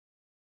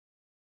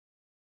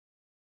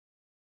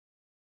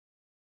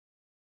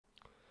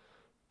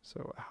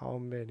So how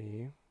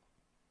many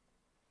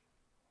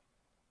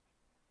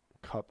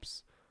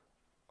cups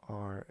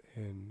are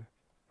in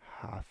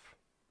half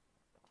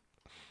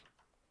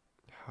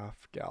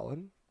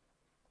gallon?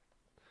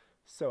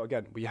 So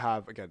again, we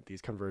have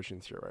these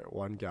conversions here, right?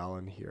 1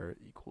 gallon here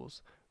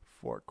equals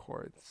 4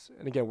 quarts.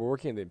 And again, we're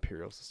working in the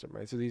imperial system,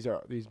 right? So these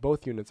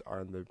both units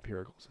are in the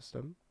empirical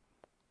system.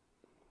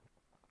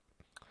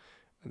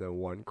 And then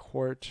 1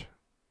 quart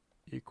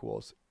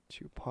equals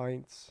 2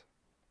 pints.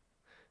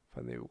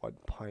 Finally, 1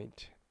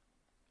 pint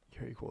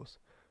here equals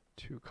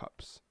 2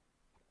 cups.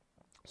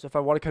 So if I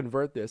want to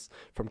convert this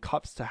from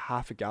cups to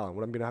half a gallon,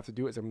 what I'm going to have to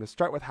do is I'm going to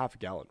start with half a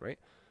gallon, right?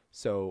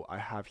 So I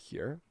have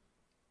here,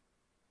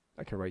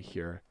 I can write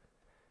here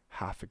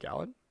half a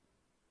gallon.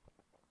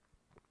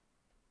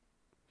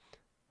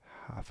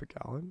 Half a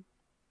gallon.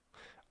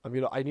 I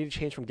need to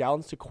change from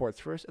gallons to quarts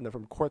first, and then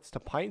from quarts to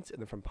pints, and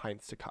then from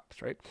pints to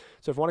cups, right?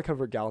 So if I want to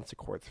convert gallons to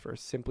quarts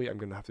first, simply I'm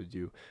going to have to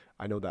do,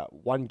 I know that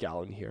 1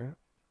 gallon here,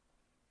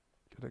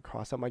 I'm going to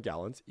cross out my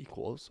gallons,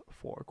 equals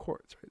 4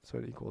 quarts, right? So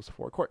it equals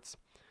 4 quarts.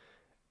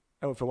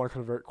 And if I want to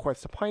convert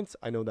quarts to pints,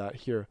 I know that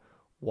here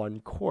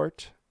 1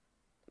 quart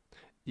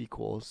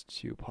equals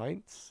 2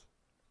 pints.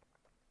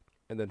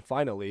 And then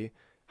finally,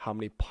 how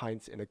many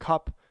pints in a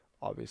cup?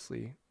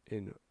 Obviously,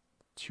 in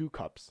 2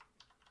 cups,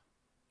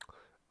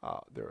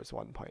 there is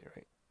 1 pint,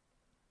 right?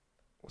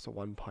 So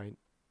 1 pint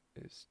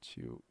is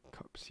 2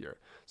 cups here.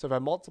 So if I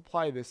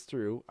multiply this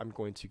through, I'm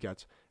going to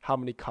get how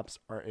many cups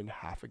are in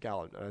half a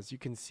gallon. And as you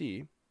can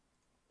see,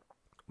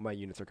 my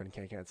units are going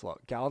to cancel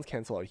out. Gallons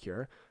cancel out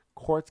here,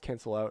 quarts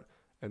cancel out,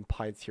 and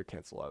pints here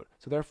cancel out.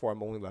 So therefore,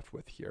 I'm only left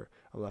with here.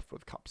 I'm left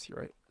with cups here,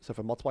 right? So if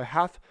I multiply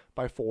half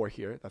by 4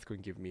 here, that's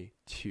going to give me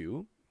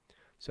 2.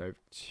 So I have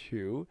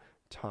 2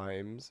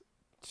 times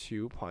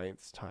 2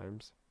 pints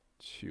times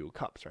 2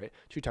 cups, right?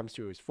 2 times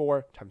 2 is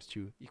 4, times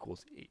 2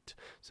 equals 8.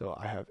 So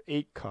I have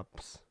 8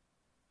 cups.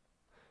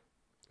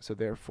 So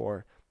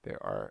therefore,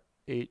 there are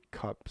 8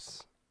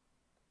 cups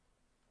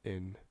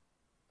in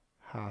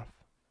half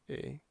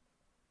a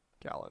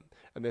gallon.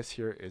 And this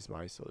here is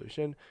my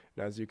solution.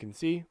 And as you can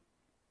see,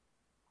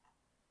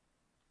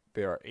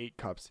 there are 8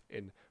 cups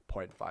in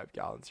 0.5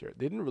 gallons here.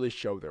 They didn't really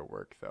show their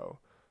work though.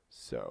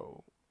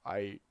 So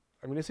I'm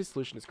going to say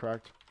solution is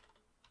correct,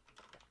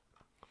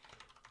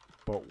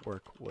 but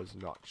work was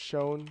not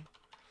shown.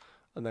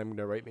 And then I'm going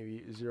to write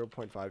maybe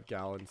 0.5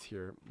 gallons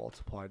here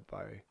multiplied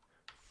by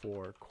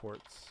 4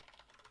 quarts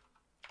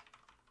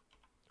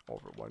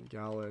over 1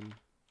 gallon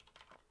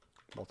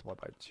multiplied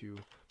by 2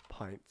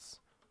 pints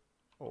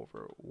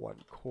over 1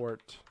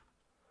 quart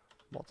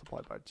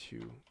multiplied by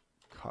 2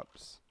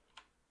 cups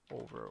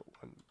over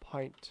 1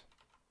 pint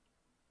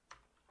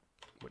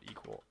would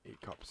equal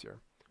 8 cups here.